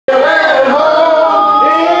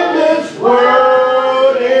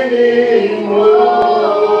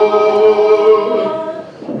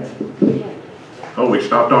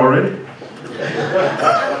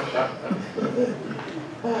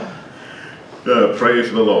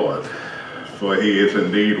Praise the Lord, for he is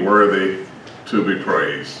indeed worthy to be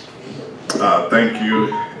praised. Thank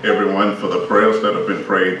you, everyone, for the prayers that have been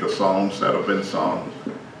prayed, the songs that have been sung,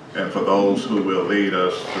 and for those who will lead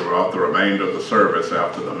us throughout the remainder of the service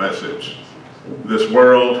after the message. This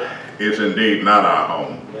world is indeed not our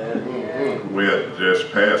home. We're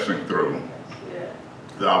just passing through.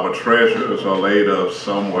 Our treasures are laid up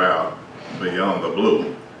somewhere beyond the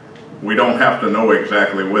blue. We don't have to know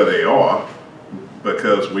exactly where they are,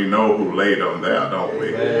 because we know who laid them there, don't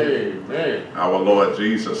we? Amen. Our Lord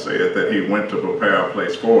Jesus said that he went to prepare a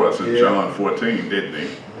place for us in John 14, didn't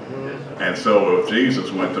he? And so if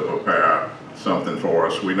Jesus went to prepare something for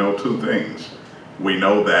us, we know two things. We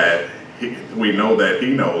know that he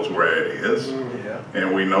knows where it is,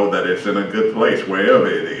 and we know that it's in a good place wherever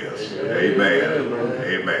it is. Amen.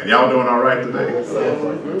 Amen. Y'all doing all right today?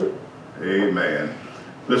 Amen.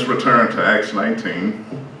 Let's return to Acts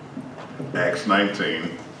 19. Acts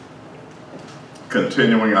 19,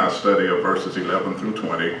 continuing our study of verses 11 through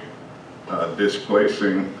 20,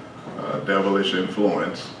 displacing devilish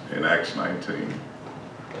influence in Acts 19.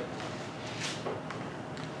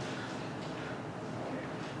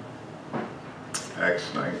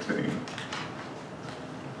 Acts 19.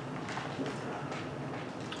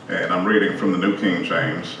 And I'm reading from the New King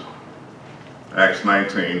James. Acts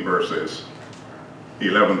 19, verses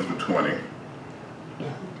 11 through 20.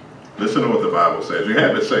 Listen to what the Bible says. You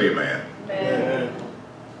have it, say amen. Amen.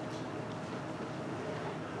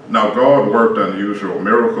 Now God worked unusual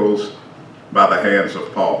miracles by the hands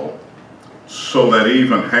of Paul, so that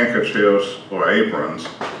even handkerchiefs or aprons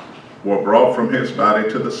were brought from his body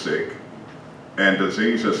to the sick, and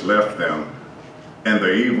diseases left them, and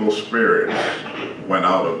the evil spirits went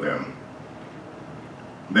out of them.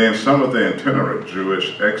 Then some of the itinerant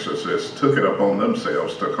Jewish exorcists took it upon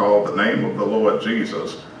themselves to call the name of the Lord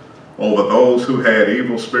Jesus over those who had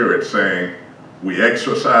evil spirits, saying, "We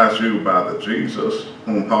exorcise you by the Jesus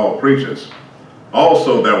whom Paul preaches."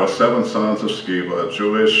 Also there were 7 sons of Sceva, a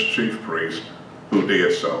Jewish chief priest, who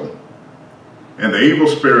did so. And the evil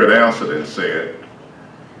spirit answered and said,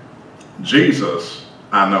 "Jesus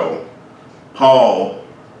I know, Paul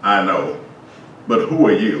I know, but who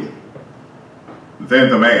are you?" Then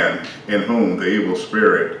the man in whom the evil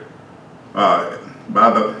spirit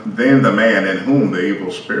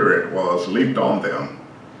was leaped on them,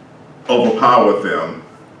 overpowered them,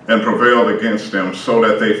 and prevailed against them, so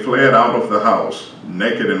that they fled out of the house,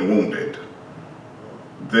 naked and wounded.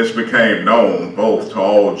 This became known both to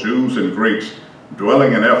all Jews and Greeks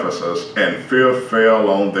dwelling in Ephesus, and fear fell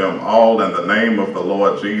on them all, and the name of the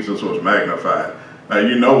Lord Jesus was magnified. Now,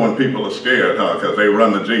 you know when people are scared, because they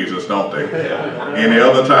run to Jesus, don't they? Any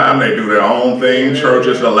other time, they do their own thing. Church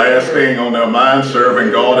is the last thing on their mind.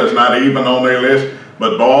 Serving God is not even on their list.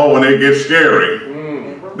 But boy, when it gets scary,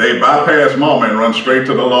 they bypass mama and run straight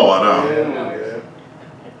to the Lord.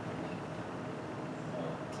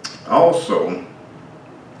 Also,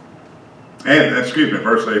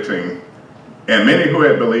 verse 18, and many who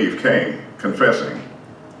had believed came, confessing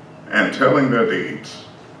and telling their deeds.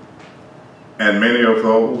 And many of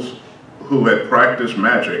those who had practiced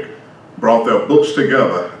magic brought their books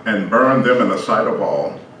together and burned them in the sight of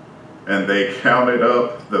all. And they counted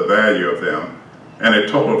up the value of them, and it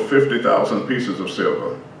totaled 50,000 pieces of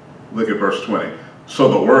silver. Look at verse 20. So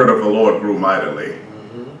the word of the Lord grew mightily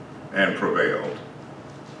and prevailed.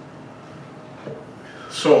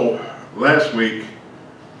 So last week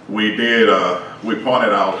we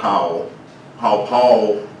pointed out how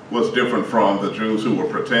Paul was different from the Jews who were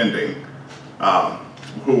pretending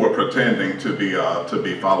to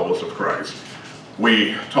be followers of Christ.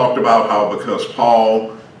 We talked about how because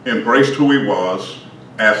Paul embraced who he was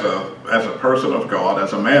as a person of God,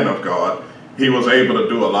 as a man of God, he was able to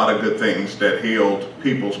do a lot of good things that healed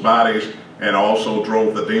people's bodies and also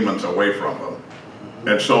drove the demons away from them.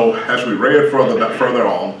 And so as we read further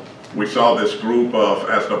on, we saw this group of,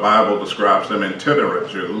 as the Bible describes them, itinerant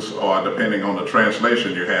Jews, or depending on the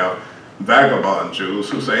translation you have, vagabond Jews,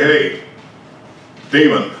 who say, "Hey,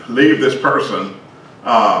 demon, leave this person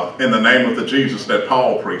in the name of the Jesus that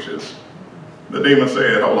Paul preaches." The demon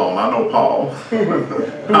said, "Hold on, I know Paul,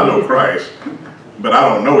 I know Christ, but I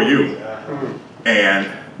don't know you." And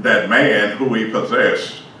that man who he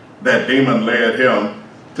possessed, that demon led him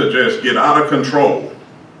to just get out of control.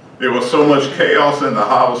 There was so much chaos in the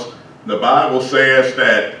house. The Bible says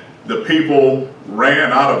that the people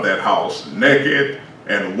ran out of that house naked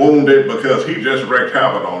and wounded because he just wreaked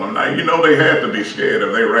havoc on them. Now, you know they had to be scared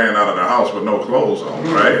if they ran out of the house with no clothes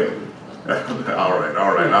on, right? All right.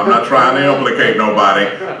 I'm not trying to implicate nobody.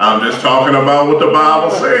 I'm just talking about what the Bible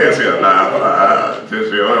says here. Now,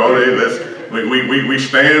 We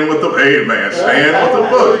stand with the, amen, stand with the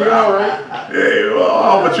book. Yeah,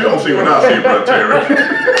 well, but you don't see what I see, Brother Terry.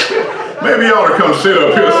 Maybe you ought to come sit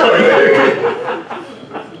up here.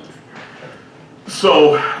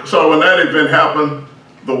 So when that event happened,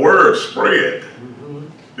 the word spread.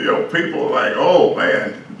 You know, people are like, oh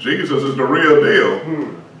man, Jesus is the real deal.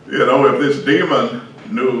 You know, if this demon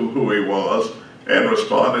knew who he was and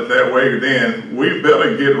responded that way, then we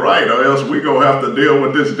better get right, or else we're going to have to deal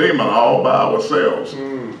with this demon all by ourselves.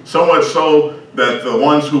 So much so that the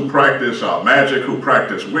ones who practice magic, who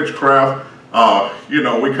practice witchcraft, you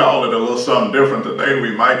know, we call it a little something different today.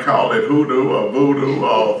 We might call it hoodoo or voodoo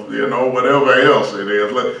or, you know, whatever else it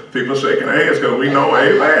is. Look, people shaking their heads because we know,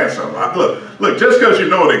 amen. Somebody. Look, just because you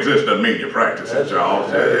know it exists doesn't mean you practice it, y'all.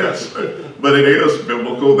 Yes. But it is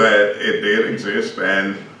biblical that it did exist,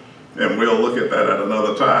 and we'll look at that at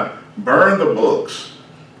another time. Burn the books.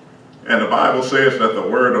 And the Bible says that the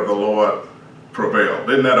word of the Lord prevailed.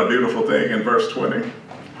 Isn't that a beautiful thing in verse 20?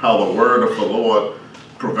 How the word of the Lord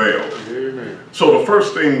prevailed. Amen. So the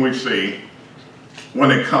first thing we see when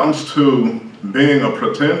it comes to being a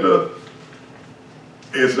pretender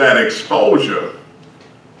is that exposure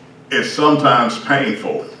is sometimes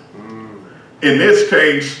painful. In this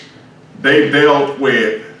case, they dealt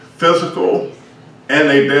with physical and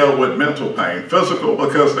they dealt with mental pain. Physical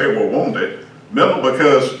because they were wounded, mental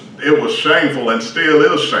because it was shameful and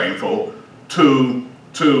still is shameful to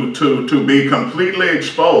be completely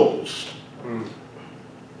exposed,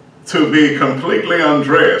 to be completely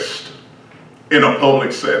undressed in a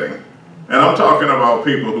public setting. And I'm talking about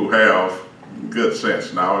people who have good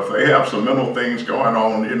sense. Now, if they have some mental things going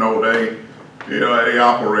on, they're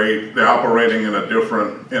operating in a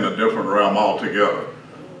different realm altogether.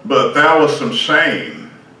 But there was some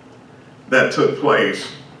shame that took place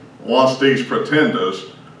once these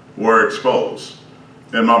pretenders were exposed.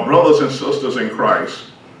 And my brothers and sisters in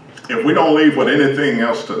Christ, if we don't leave with anything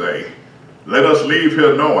else today, let us leave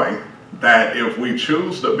here knowing that if we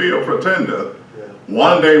choose to be a pretender,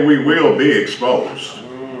 one day we will be exposed.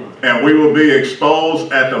 And we will be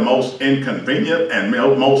exposed at the most inconvenient and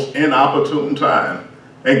most inopportune time.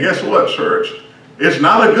 And guess what, church? It's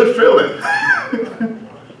not a good feeling.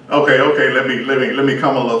 Okay, let me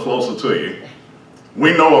come a little closer to you.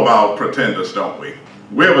 We know about pretenders, don't we?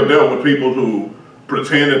 We ever dealt with people who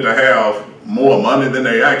pretended to have more money than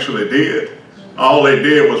they actually did? All they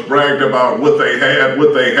did was bragged about what they had,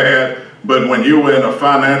 but when you were in a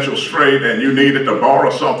financial strait and you needed to borrow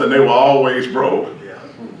something, they were always broke.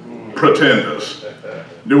 Pretenders.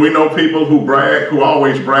 Do we know people who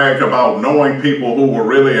always bragged about knowing people who were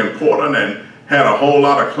really important and had a whole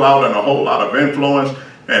lot of clout and a whole lot of influence,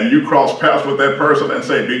 and you cross paths with that person and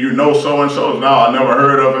say, do you know so-and-so? No, I never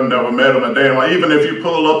heard of him, never met him a day in my life. Even if you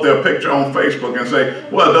pull up their picture on Facebook and say,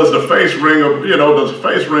 well, does the face ring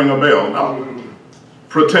a bell? No.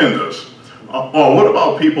 Pretenders. Or what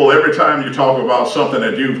about people, every time you talk about something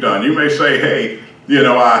that you've done, you may say, hey,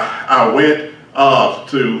 I went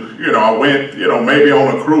maybe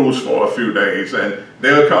on a cruise for a few days, and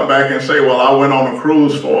they'll come back and say, well, I went on a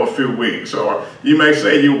cruise for a few weeks. Or you may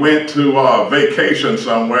say you went to vacation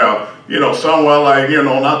somewhere, somewhere like,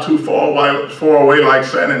 not too far away like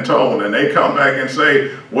San Antonio, and they come back and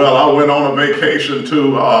say, well, I went on a vacation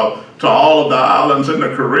to all of the islands in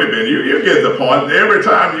the Caribbean. You get the point. Every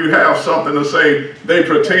time you have something to say, they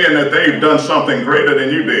pretend that they've done something greater than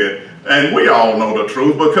you did. And we all know the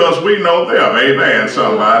truth because we know them. Amen,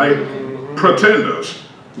 somebody. Pretenders.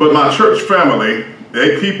 But my church family,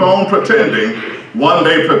 they keep on pretending. One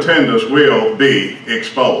day pretenders will be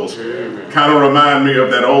exposed. Kind of remind me of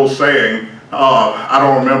that old saying. I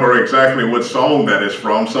don't remember exactly what song that is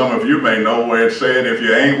from. Some of you may know where it said, if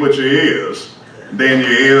you ain't what you is, then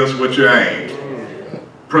you is what you ain't.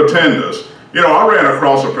 Pretenders. I ran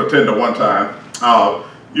across a pretender one time.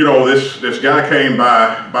 This guy came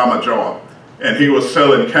by my job, and he was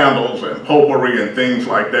selling candles and potpourri and things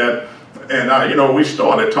like that. And we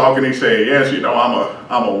started talking. He said, yes,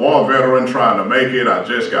 I'm a war veteran trying to make it. I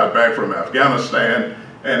just got back from Afghanistan.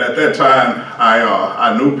 And at that time,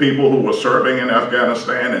 I knew people who were serving in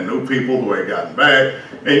Afghanistan and knew people who had gotten back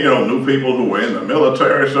and, knew people who were in the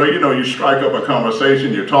military. So, you strike up a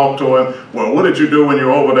conversation, you talk to him. Well, what did you do when you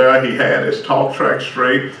were over there? He had his talk track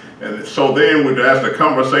straight. And so then as the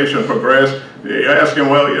conversation progressed, you ask him,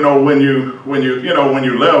 well, when you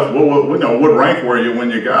left, what rank were you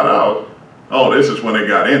when you got out? Oh, this is when it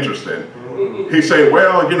got interesting. He said,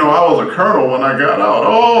 well, I was a colonel when I got out.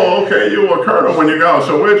 Oh, okay, you were a colonel when you got out.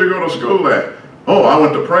 So where'd you go to school at? Oh, I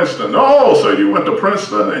went to Princeton. Oh, so you went to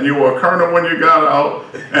Princeton and you were a colonel when you got out.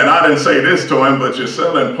 And I didn't say this to him, but you're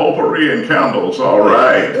selling potpourri and candles. All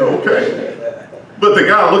right, okay. But the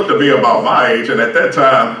guy looked to be about my age, and at that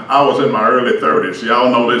time, I was in my early 30s.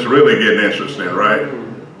 Y'all know this really getting interesting, right?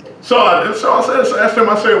 So I asked him,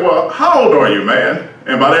 I said, well, how old are you, man?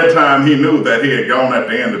 And by that time, he knew that he had gone at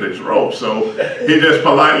the end of his rope. So he just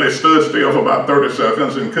politely stood still for about 30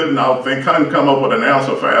 seconds and couldn't come up with an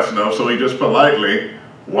answer fast enough. So he just politely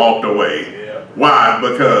walked away. Yeah. Why?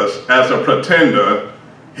 Because as a pretender,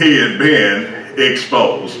 he had been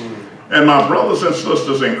exposed. And my brothers and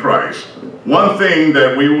sisters in Christ, one thing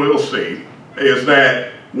that we will see is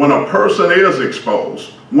that when a person is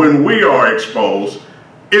exposed, when we are exposed,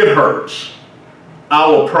 it hurts.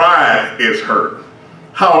 Our pride is hurt.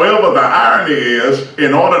 However, the irony is,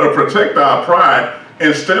 in order to protect our pride,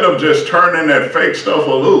 instead of just turning that fake stuff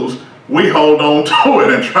loose, we hold on to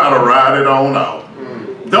it and try to ride it on out.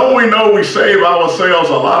 Don't we know we save ourselves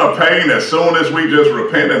a lot of pain as soon as we just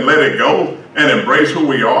repent and let it go and embrace who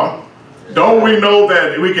we are? Don't we know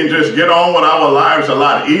that we can just get on with our lives a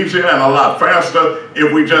lot easier and a lot faster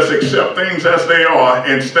if we just accept things as they are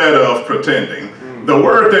instead of pretending? The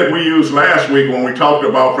word that we used last week when we talked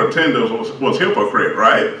about pretenders was hypocrite,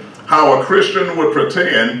 right? How a Christian would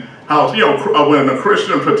pretend, when a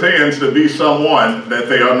Christian pretends to be someone that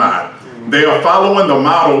they are not. They are following the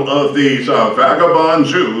model of these vagabond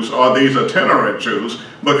Jews or these itinerant Jews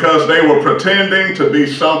because they were pretending to be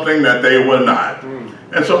something that they were not.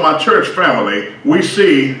 And so my church family, we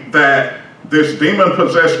see that this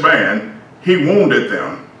demon-possessed man, he wounded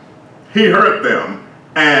them, he hurt them,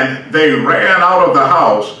 and they ran out of the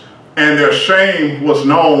house, and their shame was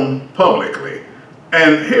known publicly.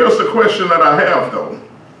 And here's the question that I have, though.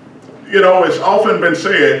 You know, it's often been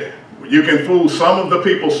said, you can fool some of the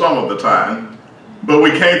people some of the time, but we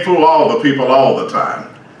can't fool all the people all the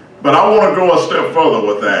time. But I want to go a step further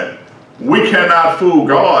with that. We cannot fool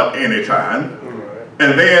God anytime.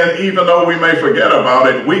 And then, even though we may forget about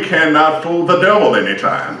it, we cannot fool the devil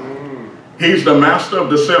anytime. He's the master of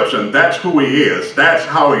deception. That's who he is. That's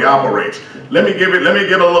how he operates. Let me get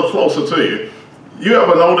a little closer to you. You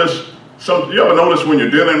ever notice when you're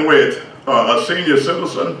dealing with a senior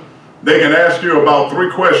citizen, they can ask you about 3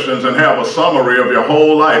 questions and have a summary of your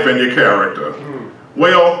whole life and your character.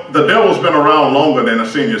 Well, the devil's been around longer than the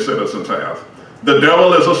senior citizens have. The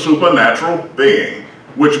devil is a supernatural being,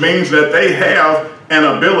 which means that they have an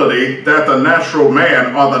ability that the natural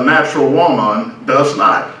man or the natural woman does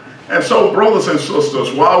not. And so, brothers and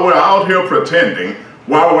sisters, while we're out here pretending,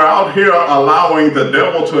 while we're out here allowing the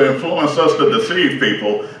devil to influence us to deceive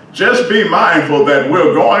people, just be mindful that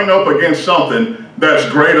we're going up against something that's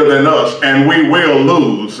greater than us, and we will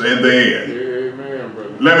lose in the end. Amen,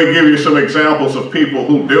 brother. Let me give you some examples of people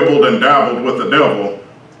who dibbled and dabbled with the devil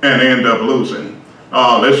and end up losing.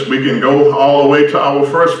 We can go all the way to our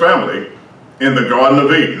first family in the Garden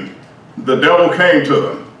of Eden. The devil came to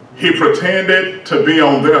them. He pretended to be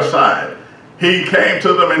on their side. He came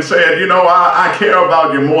to them and said, you know, I care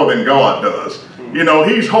about you more than God does. You know,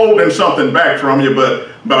 he's holding something back from you,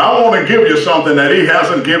 but I want to give you something that he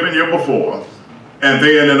hasn't given you before. And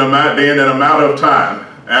then in a matter of time,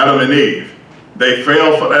 Adam and Eve, they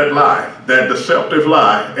fell for that lie, that deceptive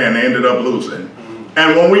lie, and ended up losing.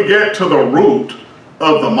 And when we get to the root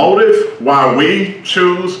of the motive, why we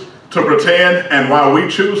choose to pretend and why we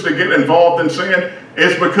choose to get involved in sin,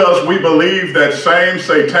 it's because we believe that same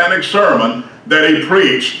satanic sermon that he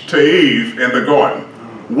preached to Eve in the garden.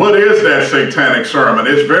 What is that satanic sermon?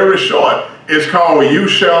 It's very short. It's called, "You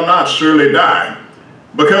shall not surely die."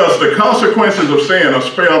 Because the consequences of sin are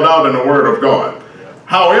spelled out in the Word of God.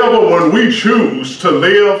 However, when we choose to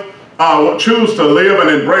live and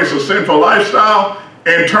embrace a sinful lifestyle,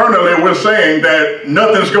 internally we're saying that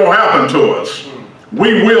nothing's going to happen to us.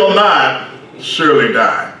 We will not surely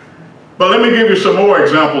die. But let me give you some more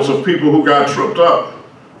examples of people who got tripped up.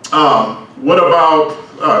 What about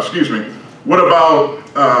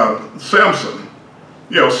Samson?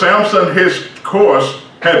 You know, Samson, his course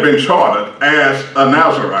had been charted as a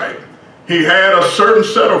Nazarite. He had a certain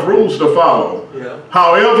set of rules to follow. Yeah.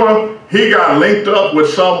 However, he got linked up with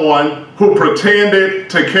someone who pretended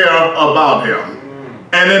to care about him.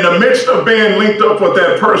 And in the midst of being linked up with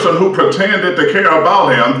that person who pretended to care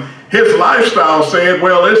about him, his lifestyle said,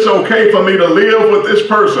 well, it's okay for me to live with this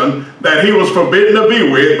person that he was forbidden to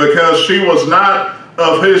be with because she was not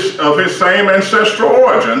of his same ancestral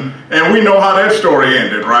origin. And we know how that story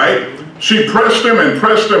ended, right? She pressed him and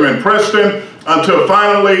pressed him and pressed him until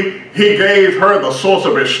finally he gave her the source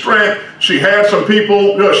of his strength. She had some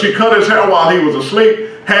people, she cut his hair while he was asleep,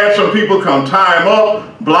 had some people come tie him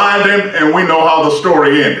up, blind him, and we know how the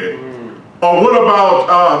story ended. Or what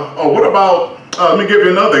about, let me give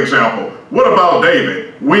you another example. What about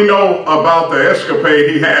David? We know about the escapade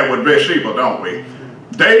he had with Bathsheba, don't we?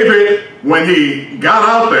 David, when he got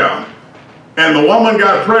out there and the woman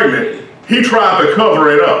got pregnant, he tried to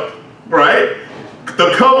cover it up, right?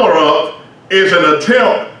 The cover up is an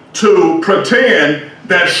attempt to pretend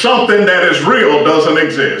that something that is real doesn't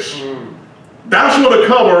exist. That's what a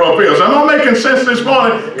cover-up is. Am I making sense this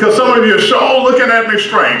morning? Because some of you are sure looking at me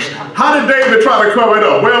strange. How did David try to cover it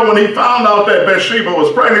up? Well, when he found out that Bathsheba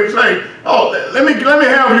was pregnant, he said, oh, let me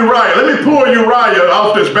have Uriah. Let me pull Uriah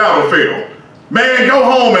off this battlefield. Man, go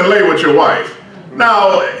home and lay with your wife.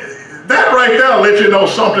 Now, that right there lets you know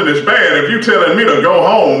something is bad. If you're telling me to go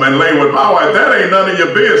home and lay with my wife, that ain't none of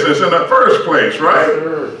your business in the first place,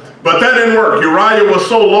 right? But that didn't work. Uriah was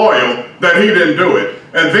so loyal that he didn't do it.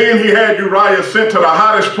 And then he had Uriah sent to the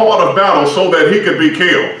hottest part of battle so that he could be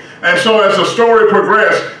killed. And so as the story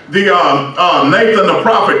progressed, Nathan the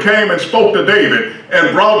prophet came and spoke to David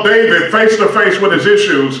and brought David face to face with his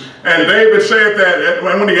issues. And David said that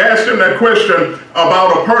when he asked him that question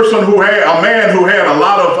about a man who had a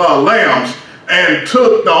lot of lambs, and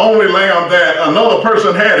took the only lamb that another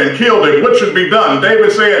person had and killed it, what should be done? David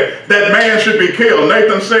said that man should be killed.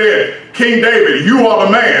 Nathan said, King David, you are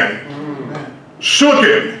the man. Shook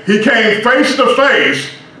him. He came face to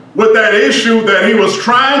face with that issue that he was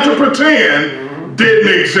trying to pretend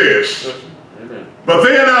didn't exist. But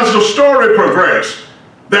then as the story progressed,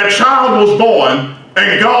 that child was born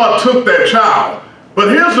and God took that child. But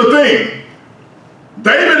here's the thing.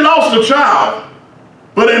 David lost the child.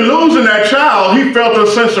 But in losing that child, he felt a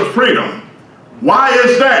sense of freedom. Why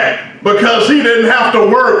is that? Because he didn't have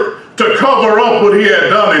to work to cover up what he had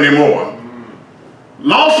done anymore.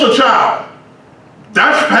 Lost a child.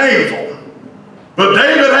 That's painful. But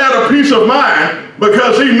David had a peace of mind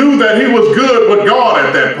because he knew that he was good with God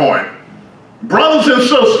at that point. Brothers and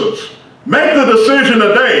sisters, make the decision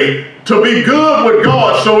today to be good with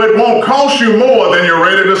God so it won't cost you more than you're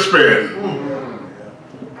ready to spend.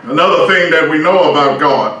 Another thing that we know about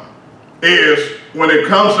God is when it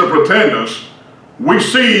comes to pretenders, we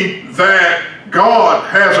see that God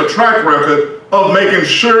has a track record of making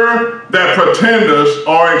sure that pretenders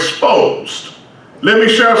are exposed. Let me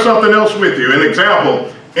share something else with you. An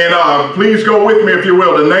example, and please go with me if you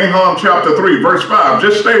will to Nahum chapter 3 verse 5.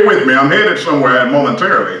 Just stay with me. I'm headed somewhere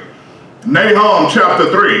momentarily. Nahum chapter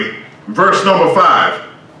 3 verse number 5.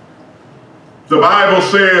 The Bible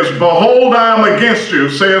says, behold, I am against you,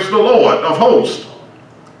 says the Lord of hosts.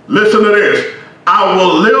 Listen to this. I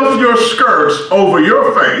will lift your skirts over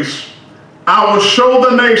your face. I will show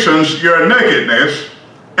the nations your nakedness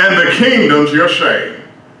and the kingdoms your shame.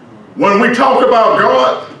 When we talk about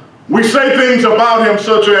God, we say things about him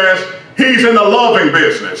such as he's in the loving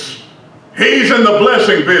business. He's in the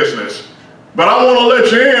blessing business. But I want to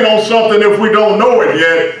let you in on something if we don't know it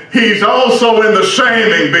yet. He's also in the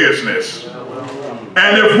shaming business.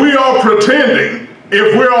 And if we are pretending,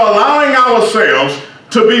 if we're allowing ourselves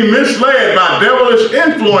to be misled by devilish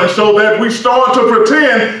influence so that we start to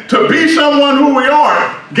pretend to be someone who we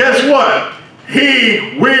aren't, guess what?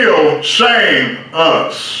 He will shame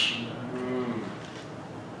us.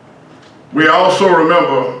 We also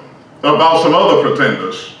remember about some other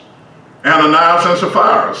pretenders, Ananias and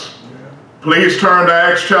Sapphira. Please turn to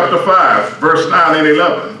Acts chapter 5, verse 9 and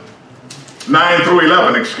 11. 9 through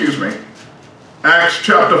 11, excuse me. Acts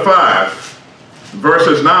chapter 5,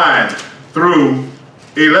 verses 9 through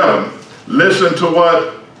 11. Listen to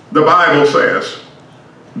what the Bible says.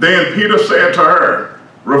 Then Peter said to her,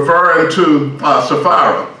 referring to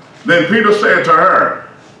Sapphira, then Peter said to her,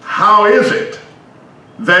 how is it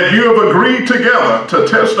that you have agreed together to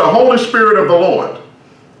test the Holy Spirit of the Lord?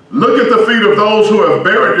 Look at the feet of those who have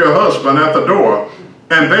buried your husband at the door,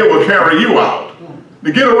 and they will carry you out.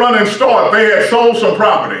 To get a running start, they had sold some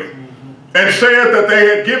property and said that they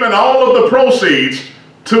had given all of the proceeds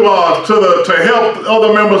to help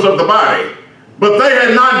other members of the body. But they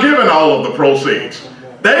had not given all of the proceeds.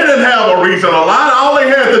 They didn't have a reason to lie. All they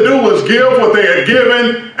had to do was give what they had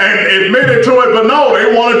given and admit to it. But no,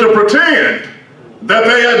 they wanted to pretend that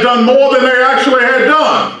they had done more than they actually had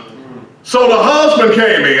done. So the husband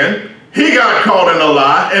came in, he got caught in a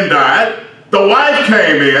lie and died. The wife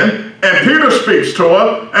came in, and Peter speaks to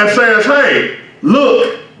her and says, hey,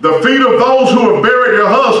 look, the feet of those who have buried your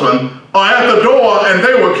husband are at the door, and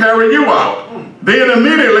they will carry you out. Then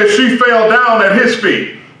immediately she fell down at his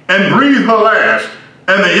feet and breathed her last.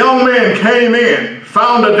 And the young man came in,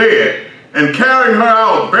 found her dead, and carrying her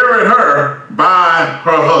out, buried her by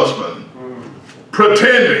her husband.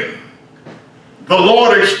 Pretending. The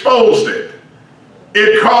Lord exposed it.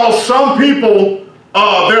 It caused some people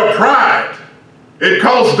their pride. It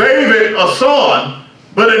cost David a son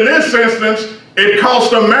But in this instance, it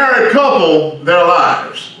cost a married couple their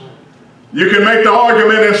lives. You can make the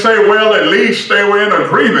argument and say, well, at least they were in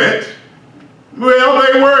agreement. Well,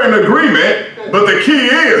 they were in agreement, but the key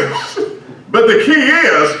is,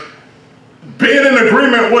 being in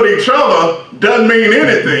agreement with each other doesn't mean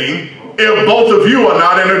anything if both of you are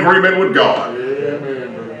not in agreement with God.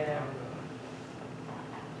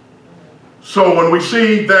 So when we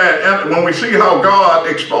see that, when we see how God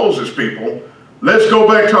exposes people, let's go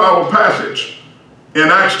back to our passage in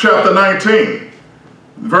Acts chapter 19,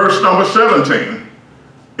 verse number 17.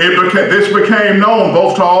 This became known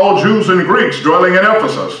both to all Jews and Greeks dwelling in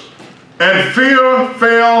Ephesus, and fear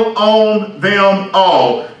fell on them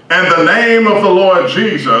all, and the name of the Lord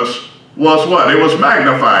Jesus was what? It was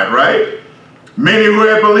magnified, right? Many who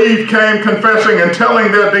had believed came confessing and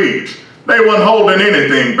telling their deeds. They weren't holding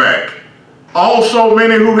anything back. Also,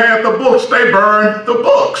 many who had the books, they burned the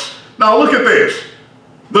books. Now look at this.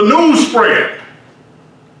 The news spread.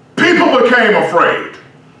 People became afraid.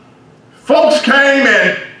 Folks came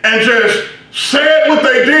and just said what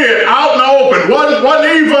they did out in the open. Wasn't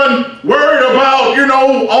even worried about,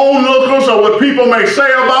 onlookers or what people may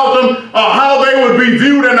say about them or how they would be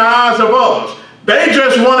viewed in the eyes of others. They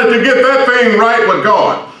just wanted to get that thing right with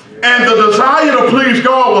God. And the desire to please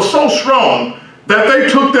God was so strong that they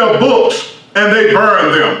took their books and they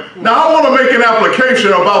burned them. Now I want to make an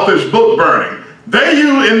application about this book burning. They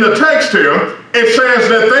use, in the text here, it says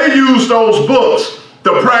that they used those books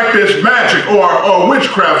to practice magic or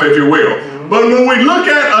witchcraft, if you will. But when we look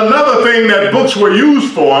at another thing that books were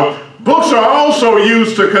used for, books are also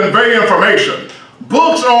used to convey information.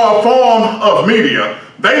 Books are a form of media.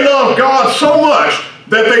 They loved God so much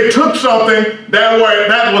that they took something that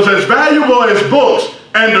was as valuable as books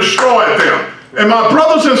and destroyed them. And my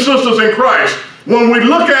brothers and sisters in Christ, when we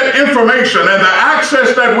look at information and the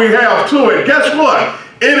access that we have to it, guess what?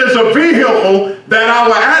 It is a vehicle that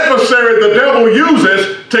our adversary, the devil,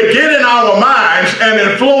 uses to get in our minds and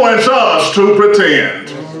influence us to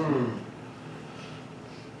pretend.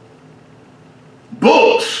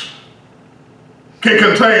 Books can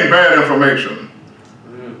contain bad information.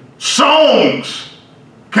 Songs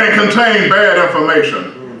can contain bad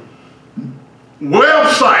information.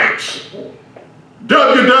 Websites,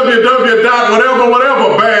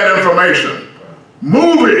 whatever, bad information.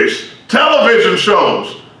 Movies, television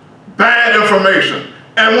shows, bad information.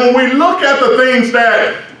 And when we look at the things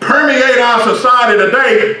that permeate our society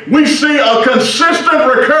today, we see a consistent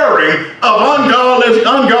recurring of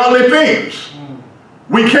ungodly themes.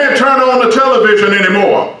 We can't turn on the television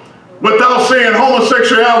anymore without seeing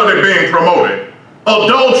homosexuality being promoted,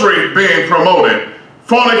 adultery being promoted,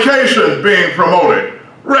 fornication being promoted,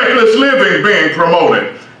 reckless living being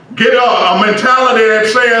promoted. Get a mentality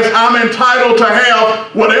that says I'm entitled to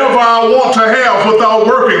have whatever I want to have without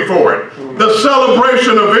working for it. The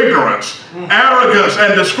celebration of ignorance, arrogance,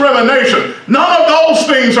 and discrimination. None of those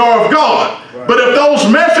things are of God. But if those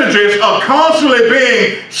messages are constantly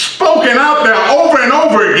being spoken out there over and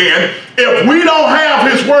over again, if we don't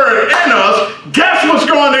have His word in us, guess what's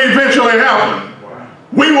going to eventually happen?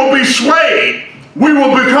 We will be swayed. We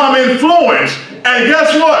will become influenced. And guess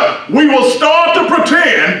what? We will start to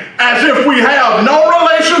pretend as if we have no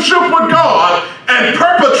relationship with God and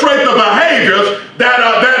perpetrate the behaviors that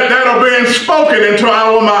are being spoken into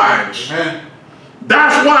our minds. Amen.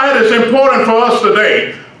 That's why it is important for us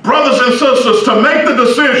today, brothers and sisters, to make the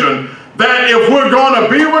decision that if we're going to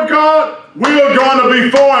be with God, we are going to be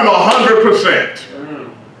for Him 100%.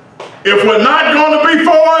 If we're not going to be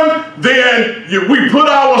for Him, then we put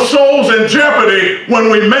our souls in jeopardy when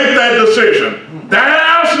we make that decision.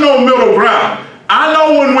 There's no middle ground. I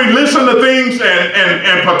know when we listen to things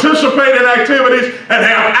and participate in activities and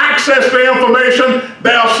have access to information,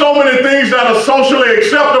 there are so many things that are socially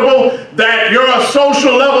acceptable that your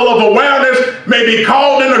social level of awareness may be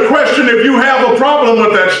called into question if you have a problem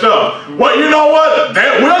with that stuff. Well, you know what?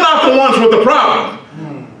 We're not the ones with the problem.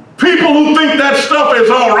 People who think that stuff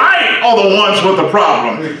is all right are the ones with the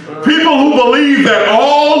problem. People who believe that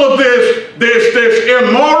all of this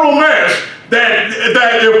immoral mess, that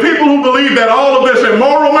if people who believe that all of this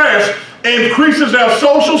immoral mess increases their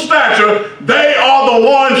social stature, they are the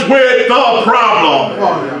ones with the problem.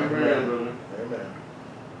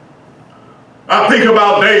 I think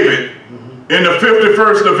about David in the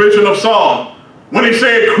 51st division of Psalm when he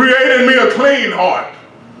said, "Create in me a clean heart."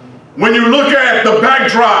 When you look at the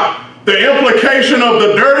backdrop, the implication of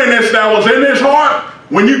the dirtiness that was in his heart,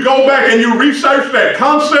 when you go back and you research that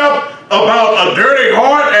concept about a dirty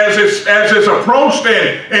heart as it's approached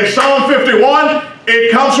in Psalm 51,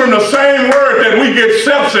 it comes from the same word that we get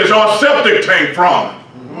sepsis or septic tank from.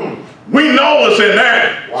 We know it's in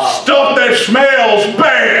that stuff that smells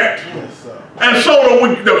bad. And so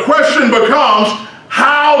the question becomes,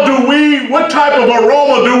 what type of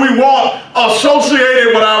aroma do we want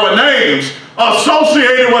associated with our names,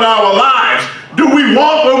 associated with our lives? Do we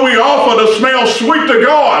want what we offer to smell sweet to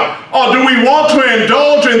God? Or do we want to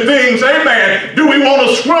indulge in things, amen? Do we want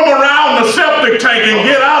to swim around the septic tank and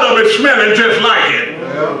get out of it smelling just like it?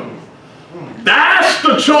 That's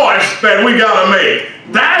the choice that we got to make.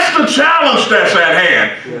 That's the challenge that's at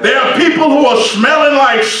hand. There are people who are smelling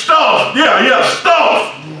like stuff.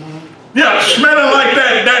 Stuff. Smelling like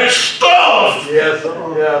that stuff.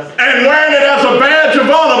 And wearing it as a badge of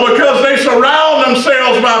honor because they surround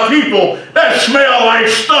themselves by people that smell like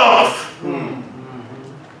stuff.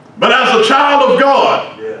 But as a child of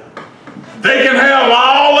God, they can have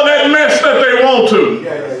all of that mess that they want to.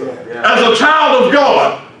 As a child of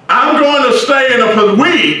God, I'm going to stay in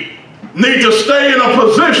we need to stay in a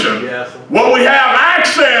position where we have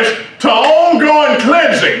access to ongoing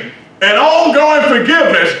cleansing and ongoing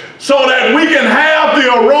forgiveness so that we can have the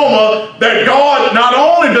aroma that God not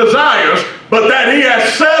only desires, but that he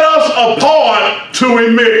has set us apart to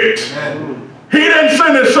emit. He didn't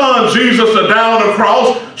send his son Jesus to die on the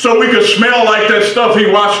cross so we could smell like that stuff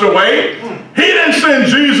he washed away. He didn't send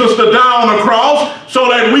Jesus to die on the cross so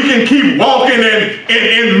that we can keep walking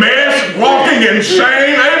in mess, walking in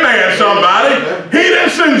shame. Amen, somebody. He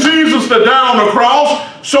didn't send Jesus to die on the cross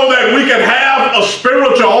so that we can have a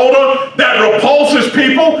spiritual odor that repulses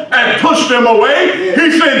people and push them away.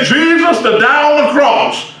 He sent Jesus to die on the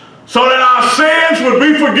cross so that our sins would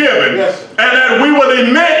be forgiven and that we would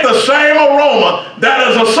emit the same aroma that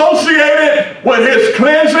is associated with his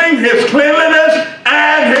cleansing, his cleanliness,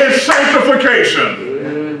 and his sanctification.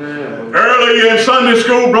 Earlier in Sunday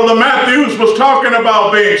school, Brother Matthews was talking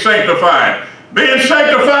about being sanctified. Being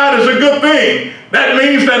sanctified is a good thing. That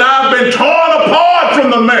means that I've been torn apart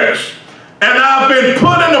from the mess and I've been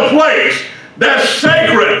put in a place that's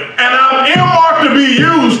sacred and I'm earmarked to be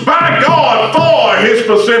used by God for his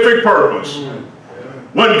specific purpose.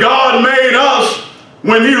 When God made us,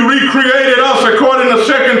 when he recreated us according to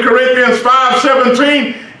 2 Corinthians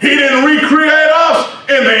 5:17, he didn't recreate us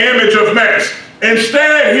in the image of mess.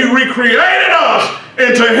 Instead, he recreated us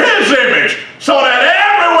into his image so that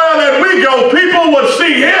everywhere that we go, people would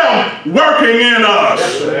see him working in us.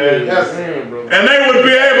 And they would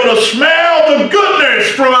be able to smell the goodness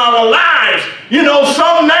from our lives. You know,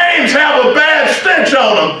 some names have a bad stench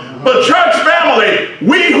on them. But church family,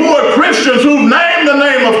 we who are Christians who've named the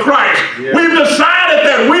name of Christ, we've decided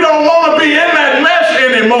that we don't want to be in that mess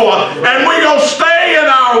anymore. And we're going to stay in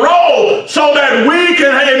our role so that we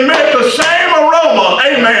can emit the same aroma,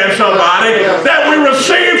 amen, somebody, that we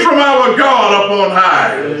receive from our God up on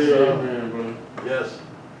high.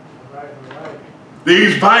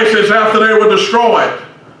 These vices, after they were destroyed,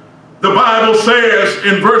 the Bible says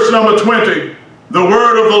in verse number 20, the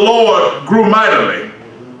word of the Lord grew mightily.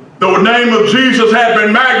 The name of Jesus had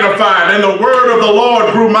been magnified and the word of the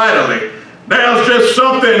Lord grew mightily. There's just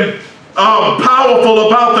something powerful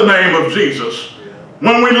about the name of Jesus.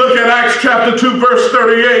 When we look at Acts chapter 2 verse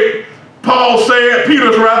 38,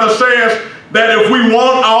 Peter says that if we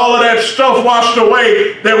want all of that stuff washed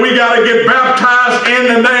away, that we got to get baptized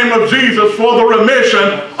in the name of Jesus for the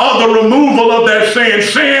remission or the removal of that sin.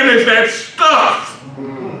 Sin is that stuff.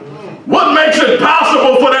 What makes it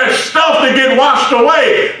possible for that stuff to get washed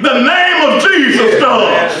away? The name of Jesus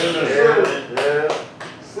does.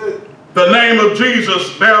 The name of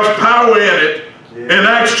Jesus, there's power in it. In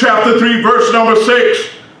Acts chapter 3 verse number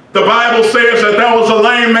 6, the Bible says that there was a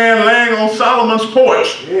lame man laying on Solomon's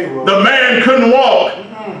porch. The man couldn't walk.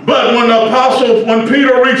 But when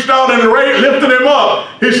Peter reached out and lifted him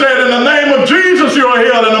up, he said, in the name of Jesus you are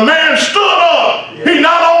healed. And the man stood up. He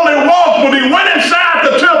not only walked, but he went inside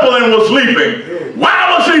the temple and was leaping.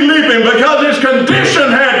 Why was he leaping? Because his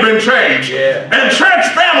condition had been changed. And church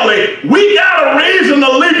family, we got a reason to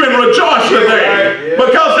leap and rejoice today.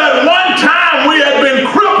 Because at one time we had been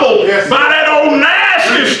crippled by that old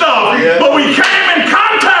nasty stuff. But we came in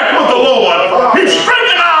contact with the Lord. He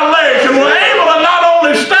strengthened our legs and we're able to not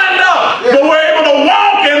only stand up, but we're able to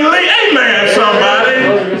walk and leap. Amen, somebody.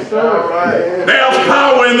 There's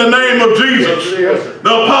power in the name of Jesus.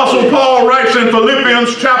 The Apostle Paul writes in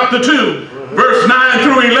Philippians chapter 2, verse 9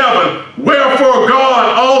 through 11, wherefore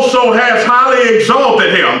God also has highly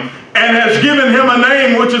exalted him and has given him a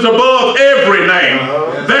name which is above every name,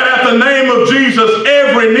 that at the name of Jesus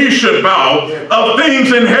every knee should bow, of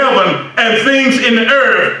things in heaven and things in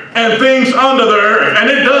earth and things under the earth. And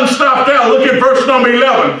it doesn't stop there. Look at verse number number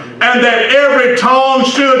 11, and that every tongue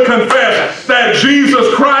should confess that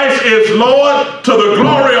Jesus Christ is Lord to the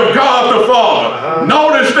glory of God the Father.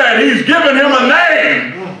 Notice that he's given him a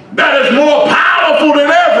name that is more powerful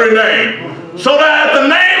than every name. So that at the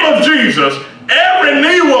name of Jesus, every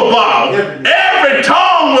knee will bow, every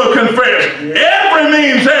tongue will confess, every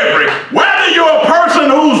means every. Whether you're a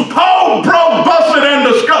person who's broke, busted, and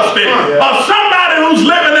disgusted, or somebody who's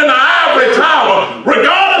living in the ivory tower,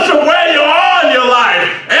 regardless of where you are in your life,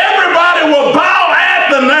 everybody will bow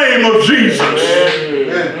at the name of Jesus.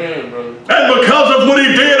 And because of what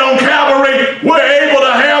he did on Calvary, we're able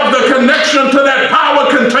to have the connection to that power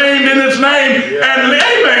contained in his name. And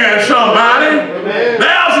amen, somebody.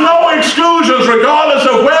 There's no exclusions regardless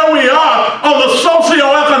of where we are on the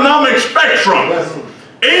socioeconomic spectrum.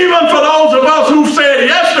 Even for those of us who said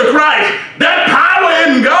yes to Christ, that power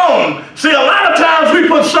isn't gone. See, a lot of times we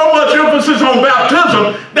put so much emphasis on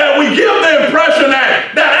baptism that we give the impression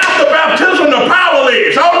that after baptism the power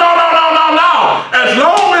leaves. Oh, no, no, no, no, no. As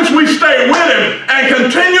long as we stay with him and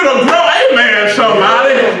continue to grow, amen,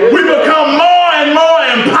 somebody, we become more and more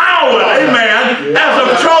empowered, amen, as a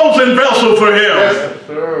chosen vessel for him.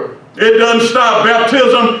 It doesn't stop.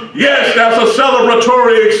 Baptism, yes, that's a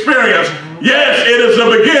celebratory experience. Yes, it is the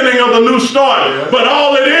beginning of the new start, but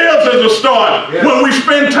all it is a start. When we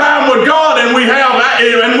spend time with God and we have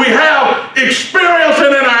experience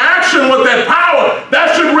and interaction with that power,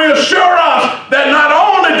 that should reassure us that not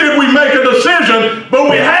only did we make a decision, but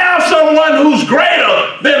we have someone who's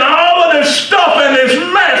greater than all of this stuff and this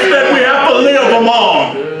mess that we have to live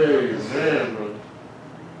among.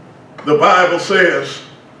 The Bible says,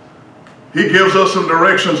 he gives us some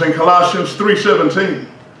directions in Colossians 3:17.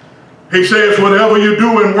 He says, whatever you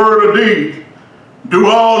do in word or deed, do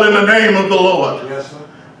all in the name of the Lord. Yes,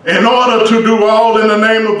 sir. In order to do all in the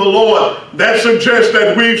name of the Lord, that suggests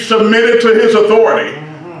that we've submitted to his authority.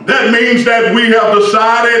 That means that we have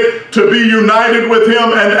decided to be united with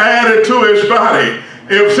him and added to his body.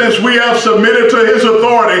 Since we have submitted to his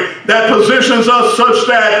authority, that positions us such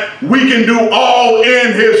that we can do all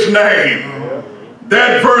in his name.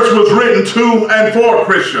 That verse was written to and for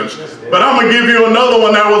Christians. But I'm going to give you another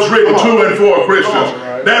one that was written to and for Christians.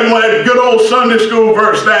 That good old Sunday school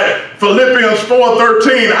verse, that Philippians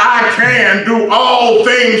 4:13, I can do all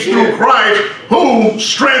things through Christ who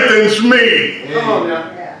strengthens me.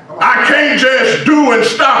 I can't just do and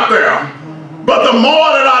stop there. But the more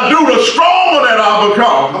that I do, the stronger that I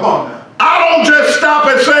become. I don't just stop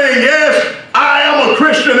at saying, yes, I am a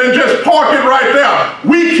Christian, and just park it right there.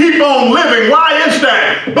 We keep on living. Why is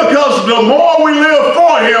that? Because the more we live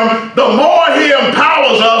for him, the more he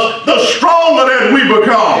empowers us, the stronger that we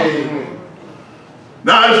become.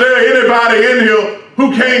 Now, is there anybody in here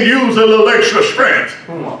who can't use a little extra strength?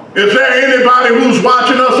 Is there anybody who's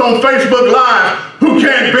watching us on Facebook Live who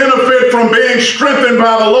can't benefit from being strengthened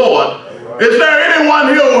by the Lord? Is there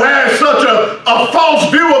anyone here who has such a false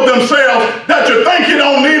view of themselves that you think you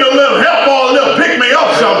don't need a little help or a little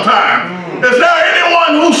pick-me-up sometime? Is there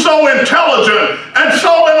anyone who's so intelligent and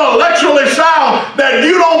so intellectually sound that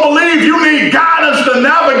you don't believe you need guidance to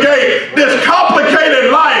navigate